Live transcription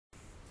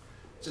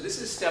So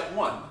this is step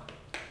one.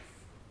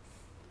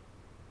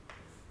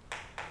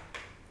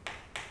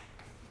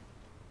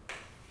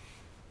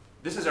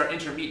 This is our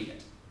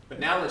intermediate. But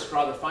now let's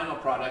draw the final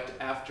product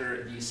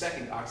after the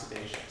second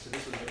oxidation. So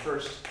this was the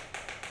first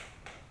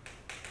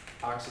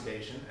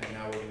oxidation, and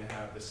now we're going to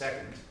have the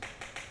second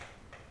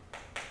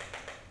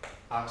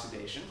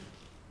oxidation.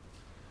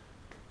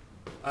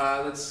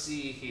 Let's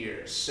see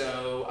here.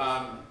 So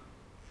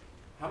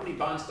how many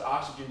bonds to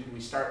oxygen did we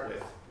start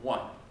with? 1.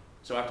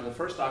 So after the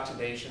first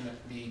oxidation,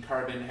 the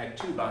carbon had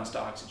 2 bonds to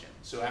oxygen.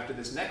 So after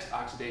this next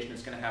oxidation,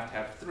 it's going to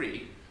have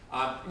 3.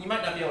 And you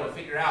might not be able to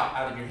figure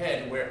out of your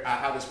head where,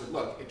 how this would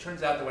look. It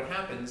turns out that what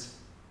happens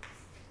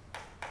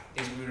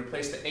is we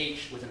replace the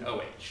H with an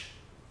OH.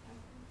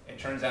 It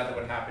turns out that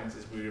what happens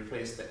is we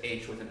replace the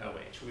H with an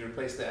OH. We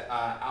replace the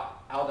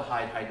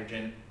aldehyde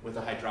hydrogen with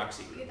a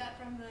hydroxy group. You get that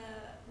from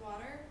the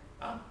water?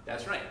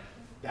 That's right.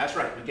 That's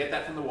right. We get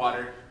that from the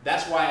water.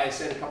 That's why I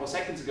said a couple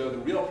seconds ago the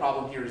real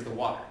problem here is the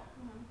water.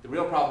 The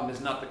real problem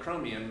is not the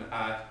chromium.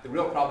 The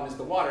real problem is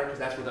the water, because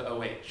that's where the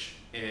OH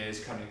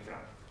is coming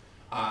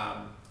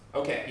from.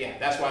 Okay, yeah,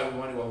 that's why we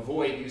want to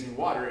avoid using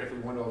water if we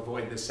want to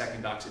avoid this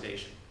second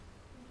oxidation.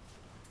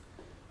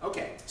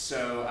 Okay,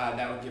 so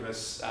that would give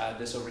us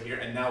this over here,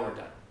 and now we're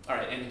done. All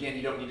right, and again,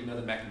 you don't need to know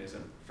the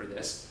mechanism for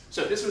this.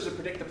 So if this was a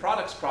predict the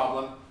products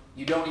problem,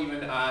 you don't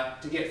even,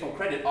 to get full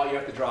credit, all you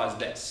have to draw is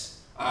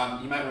this.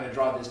 You might want to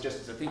draw this just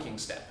as a thinking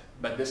step,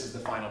 but this is the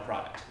final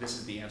product. This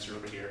is the answer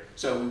over here.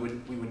 So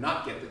we would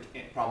not get the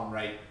problem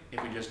right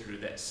if we just drew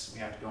this. We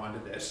have to go on to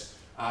this.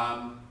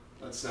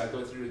 Let's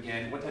go through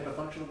again. What type of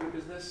functional group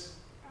is this?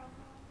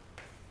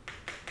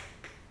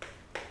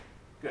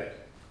 Good.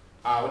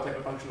 What type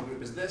of functional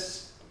group is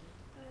this?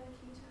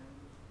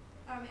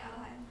 Ketone.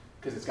 Aldehyde.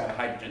 Because it's got a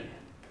hydrogen.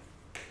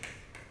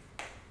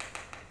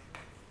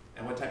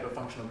 And what type of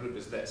functional group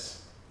is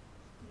this?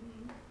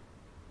 I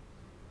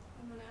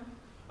don't know.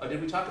 Oh,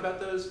 did we talk about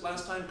those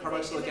last time?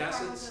 Carboxylic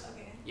acids?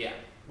 Okay. Yeah,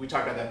 we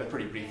talked about that, but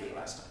pretty briefly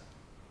last time.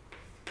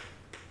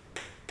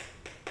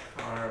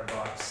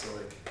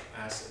 Carboxylic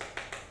acid.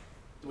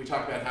 We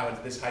talked about how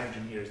this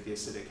hydrogen here is the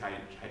acidic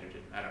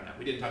hydrogen. I don't know.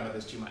 We didn't talk about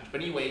this too much.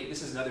 But anyway,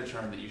 this is another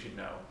term that you should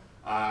know.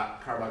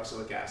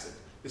 Carboxylic acid.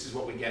 This is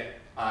what we get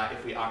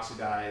if we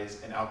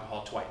oxidize an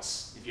alcohol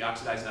twice. If you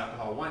oxidize an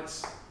alcohol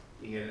once,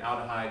 you get an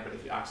aldehyde, but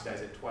if you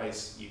oxidize it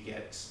twice, you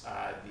get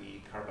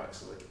the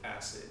carboxylic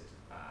acid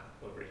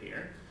over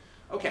here.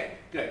 Okay,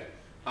 good.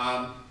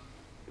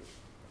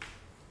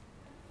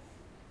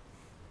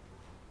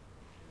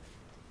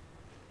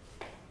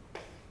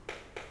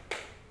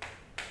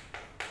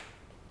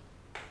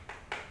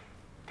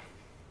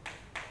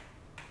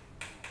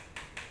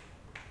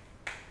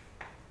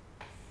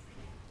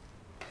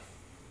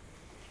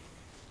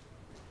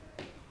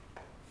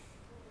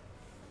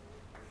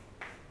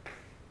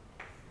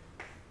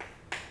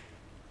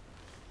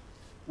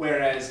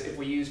 Whereas if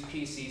we use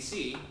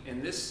PCC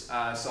in this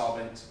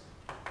solvent,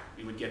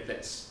 we would get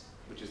this,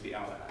 which is the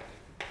aldehyde.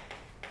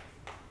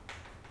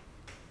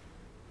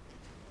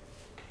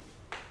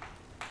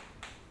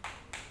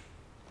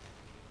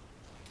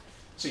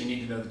 So you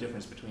need to know the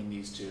difference between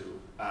these two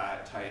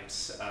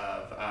types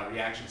of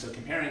reactions. So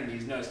comparing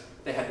these, notice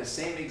they had the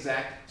same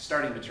exact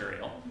starting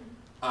material.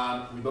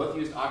 We both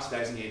used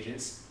oxidizing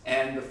agents,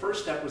 and the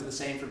first step was the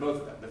same for both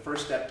of them. The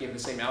first step gave the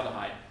same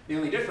aldehyde. The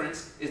only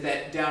difference is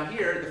that down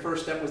here, the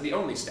first step was the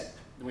only step.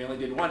 We only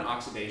did 1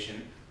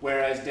 oxidation,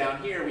 whereas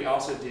down here, we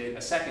also did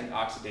a second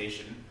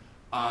oxidation,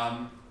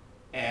 and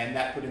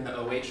that put in the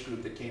OH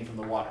group that came from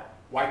the water.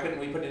 Why couldn't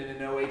we put it in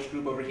an OH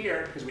group over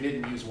here? Because we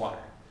didn't use water.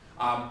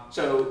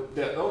 So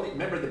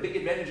remember, the big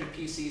advantage of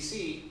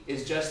PCC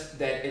is just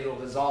that it'll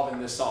dissolve in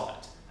this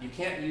solvent. You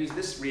can't use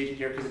this reagent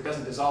here because it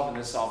doesn't dissolve in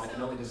this solvent, it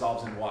only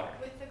dissolves in water.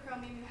 With the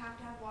chromium, you have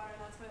to have water,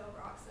 that's why it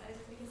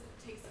overoxidizes, because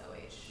it takes the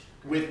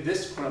OH. With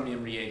this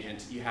chromium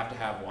reagent, you have to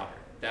have water.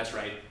 That's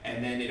right.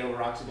 And then it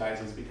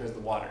overoxidizes because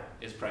the water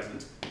is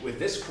present. With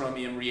this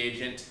chromium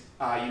reagent,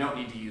 you don't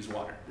need to use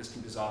water. This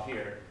can dissolve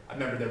here.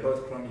 Remember, they're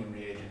both chromium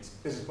reagents.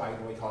 This is, by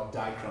the way, called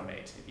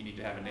dichromate, if you need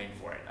to have a name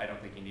for it. I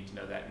don't think you need to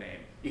know that name.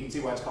 You can see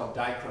why it's called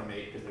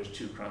dichromate, because there's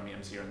 2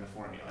 chromiums here in the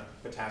formula.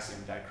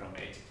 Potassium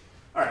dichromate.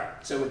 All right,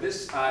 so with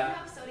this... you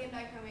have sodium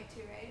dichromate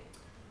too, right?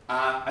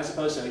 I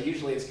suppose so.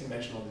 Usually it's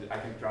conventional to, I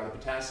think, draw the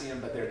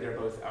potassium, but they're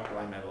both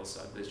alkali metals,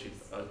 so this should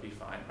both be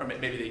fine. Or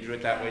maybe they drew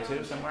it that way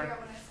too, somewhere?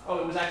 Oh,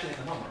 it was actually in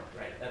the homework,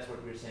 right? That's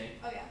what we were saying.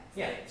 Oh, yeah.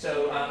 Yeah,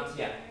 so,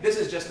 yeah, this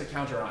is just the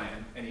counter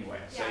ion anyway.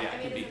 So, yeah,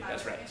 it could be,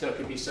 that's right. So it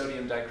could be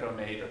sodium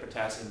dichromate or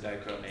potassium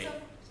dichromate. So,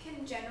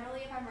 can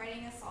generally, if I'm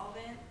writing a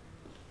solvent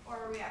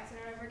or a reactant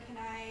or whatever, can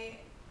I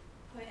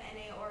put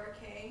Na or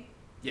K?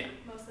 Yeah.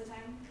 Most of the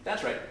time?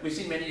 That's right. We've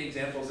seen many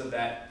examples of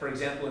that. For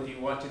example, if you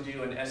want to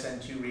do an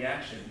SN2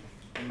 reaction,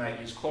 you might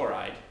use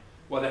chloride.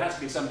 Well, there has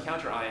to be some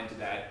counter ion to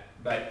that,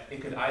 but it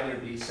could either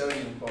be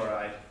sodium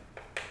chloride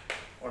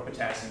or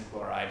potassium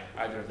chloride.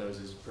 Either of those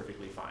is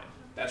perfectly fine.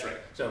 That's right.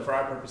 So for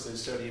our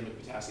purposes, sodium and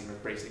potassium are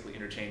basically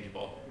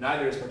interchangeable.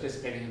 Neither is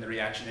participating in the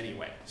reaction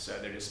anyway, so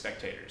they're just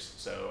spectators.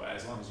 So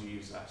as long as you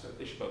use that, so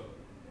they should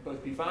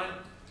both be fine.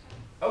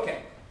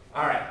 Okay.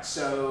 All right. right,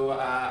 so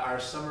our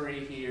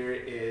summary here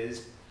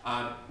is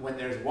when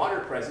there's water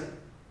present,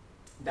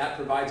 that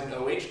provides an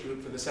OH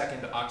group for the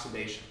second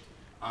oxidation.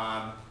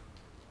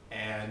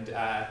 And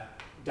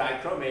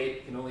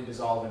dichromate can only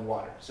dissolve in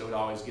water, so it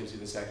always gives you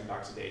the second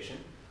oxidation.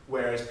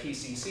 Whereas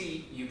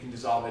PCC, you can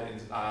dissolve it in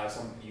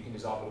you can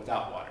dissolve it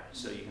without water,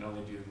 so you can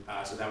only do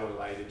so that would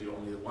allow you to do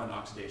only the one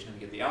oxidation and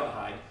get the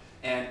aldehyde.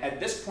 And at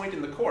this point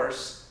in the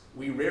course,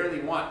 we rarely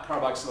want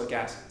carboxylic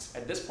acids.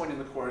 At this point in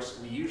the course,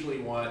 we usually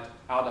want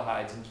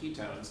aldehydes and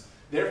ketones.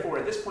 Therefore,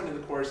 at this point in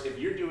the course, if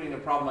you're doing a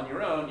problem on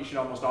your own, you should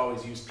almost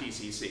always use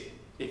PCC.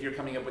 If you're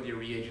coming up with your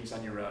reagents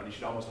on your own, you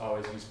should almost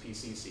always use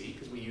PCC,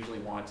 because we usually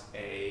want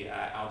a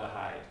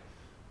aldehyde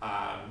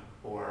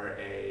or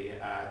a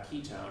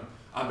ketone.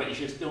 But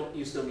you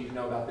still need to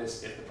know about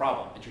this if the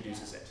problem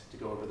introduces it, to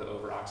go over the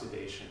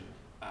overoxidation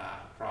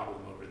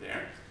problem over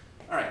there.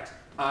 All right,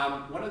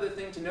 one other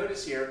thing to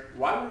notice here,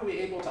 why were we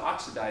able to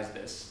oxidize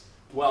this?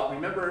 Well,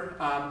 remember,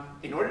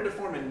 in order to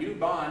form a new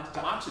bond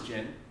to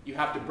oxygen, you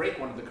have to break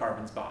one of the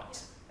carbon's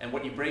bonds. And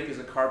what you break is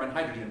a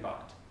carbon-hydrogen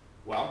bond.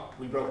 Well,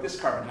 we broke this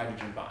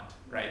carbon-hydrogen bond,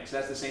 right? So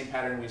that's the same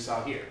pattern we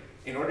saw here.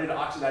 In order to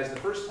oxidize the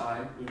first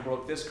time, we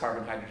broke this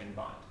carbon-hydrogen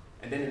bond.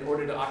 And then in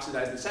order to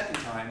oxidize the second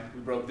time,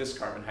 we broke this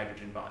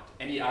carbon-hydrogen bond.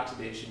 Any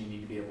oxidation, you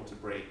need to be able to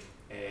break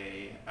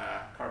a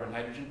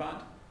carbon-hydrogen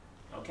bond.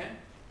 Okay,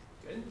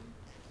 good.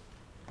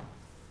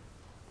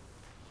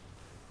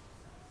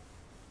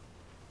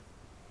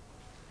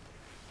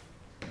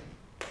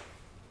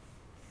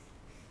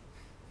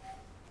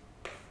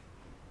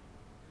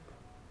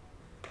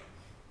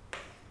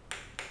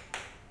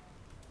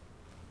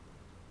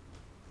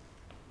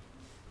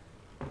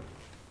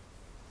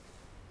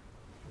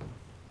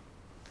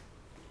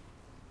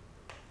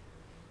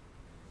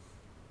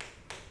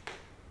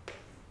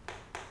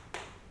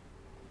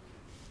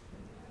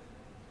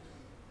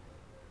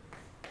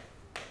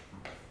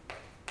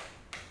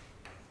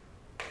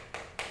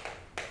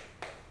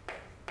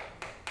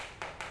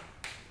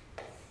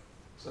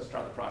 So let's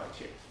draw the product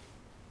here.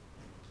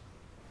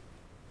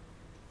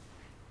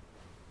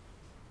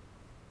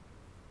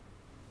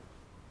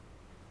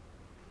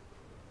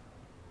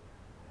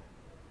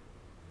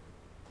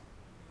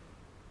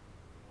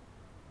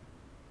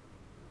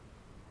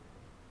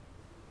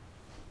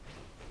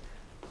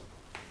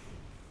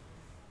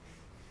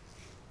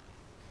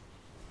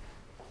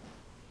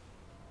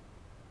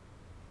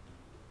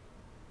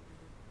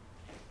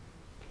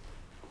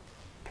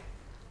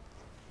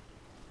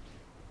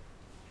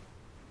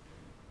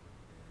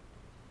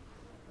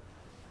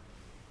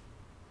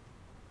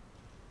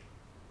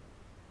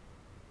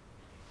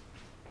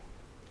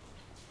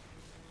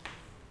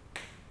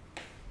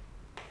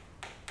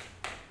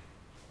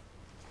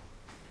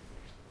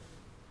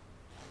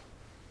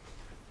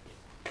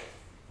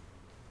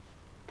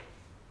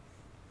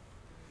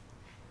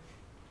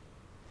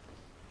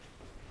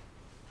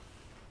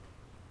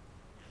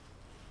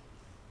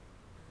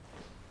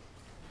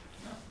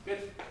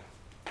 Good.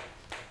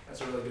 That's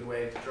a really good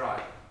way to draw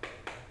it.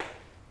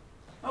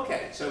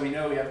 Okay, so we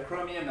know we have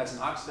chromium, that's an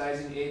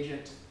oxidizing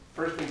agent.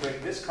 First we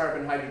break this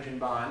carbon-hydrogen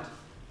bond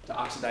to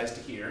oxidize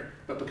to here,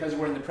 but because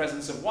we're in the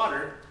presence of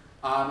water,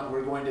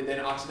 we're going to then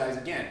oxidize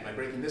again by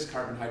breaking this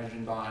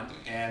carbon-hydrogen bond,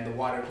 and the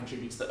water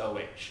contributes the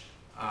OH.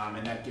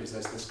 And that gives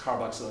us this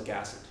carboxylic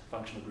acid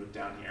functional group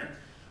down here.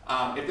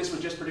 If this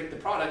was just predict the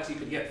product, you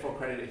could get full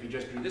credit if you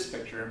just drew this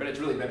picture, but it's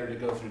really better to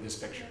go through this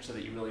picture so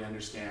that you really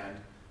understand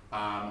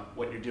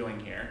what you're doing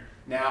here.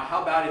 Now,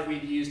 how about if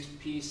we'd used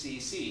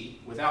PCC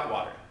without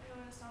water? You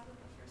want to stop with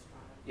the first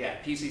product? Yeah,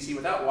 PCC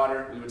without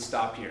water, we would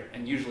stop here.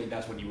 And usually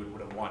that's what you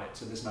would have wanted.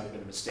 So this might have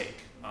been a mistake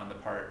on the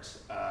part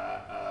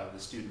of the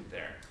student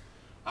there.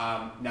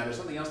 Now, there's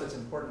something else that's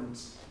important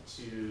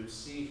to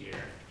see here.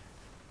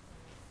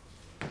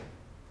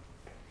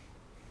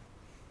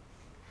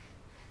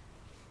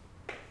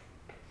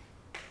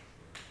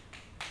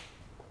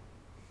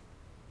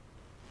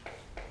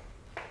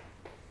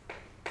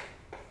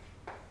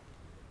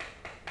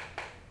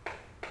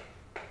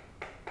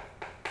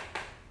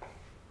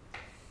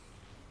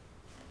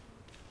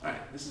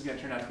 This is going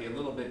to turn out to be a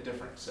little bit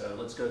different, so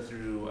let's go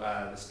through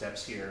the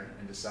steps here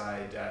and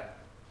decide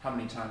how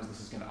many times this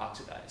is going to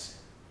oxidize.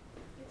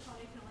 You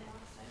probably can only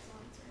oxidize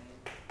once,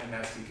 right? And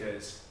that's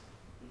because?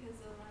 Because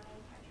of the amount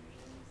of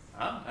hydrogens.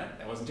 Oh, all right,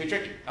 that wasn't too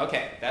tricky.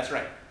 Okay, that's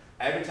right.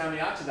 Every time we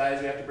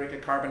oxidize, we have to break a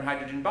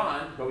carbon-hydrogen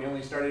bond, but we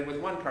only started with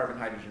one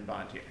carbon-hydrogen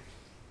bond here.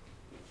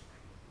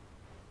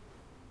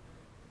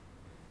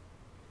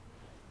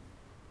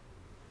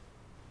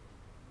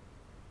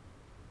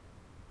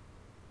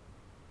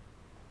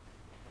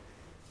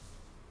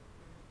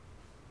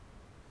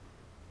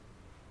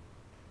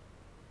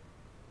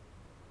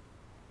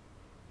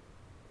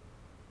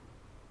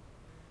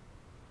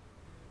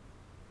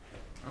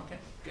 Okay,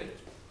 good.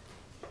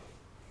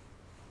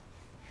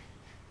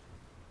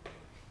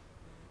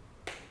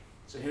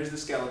 So here's the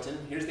skeleton.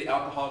 Here's the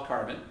alcohol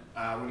carbon.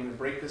 We're going to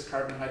break this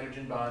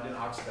carbon-hydrogen bond and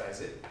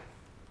oxidize it.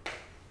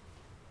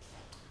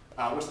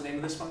 What's the name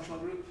of this functional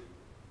group?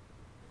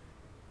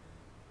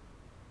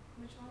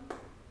 Which one?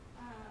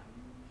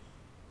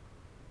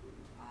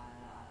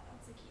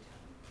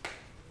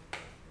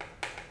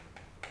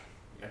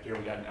 Up here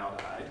we got an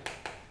aldehyde.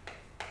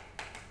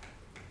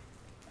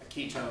 A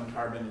ketone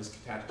carbon is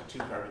attached to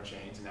 2 carbon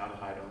chains. An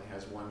aldehyde only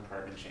has 1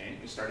 carbon chain.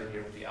 We started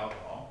here with the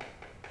alcohol.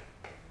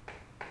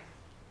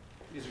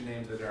 These are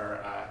names that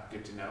are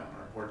good to know,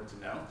 or important to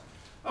know.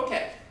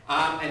 Okay,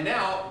 and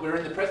now we're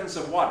in the presence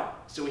of water.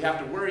 So we have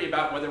to worry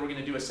about whether we're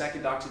going to do a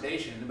second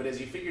oxidation, but as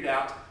you figured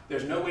out,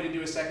 there's no way to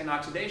do a second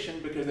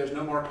oxidation because there's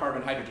no more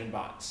carbon-hydrogen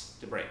bonds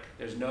to break.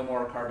 There's no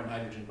more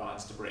carbon-hydrogen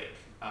bonds to break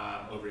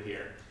over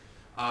here.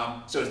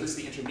 So is this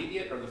the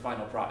intermediate or the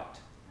final product?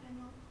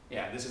 Final.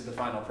 Yeah, this is the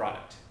final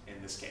product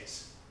in this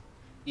case,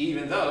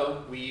 even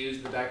though we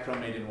use the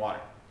dichromate in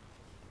water.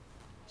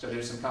 So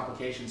there's some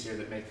complications here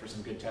that make for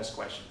some good test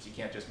questions. You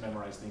can't just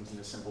memorize things in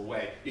a simple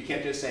way. You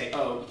can't just say,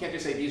 oh, you can't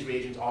just say these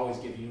reagents always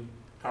give you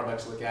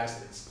carboxylic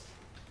acids.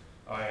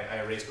 Oh,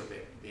 I erased what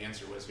the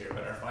answer was here,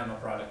 but our final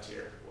product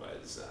here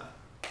was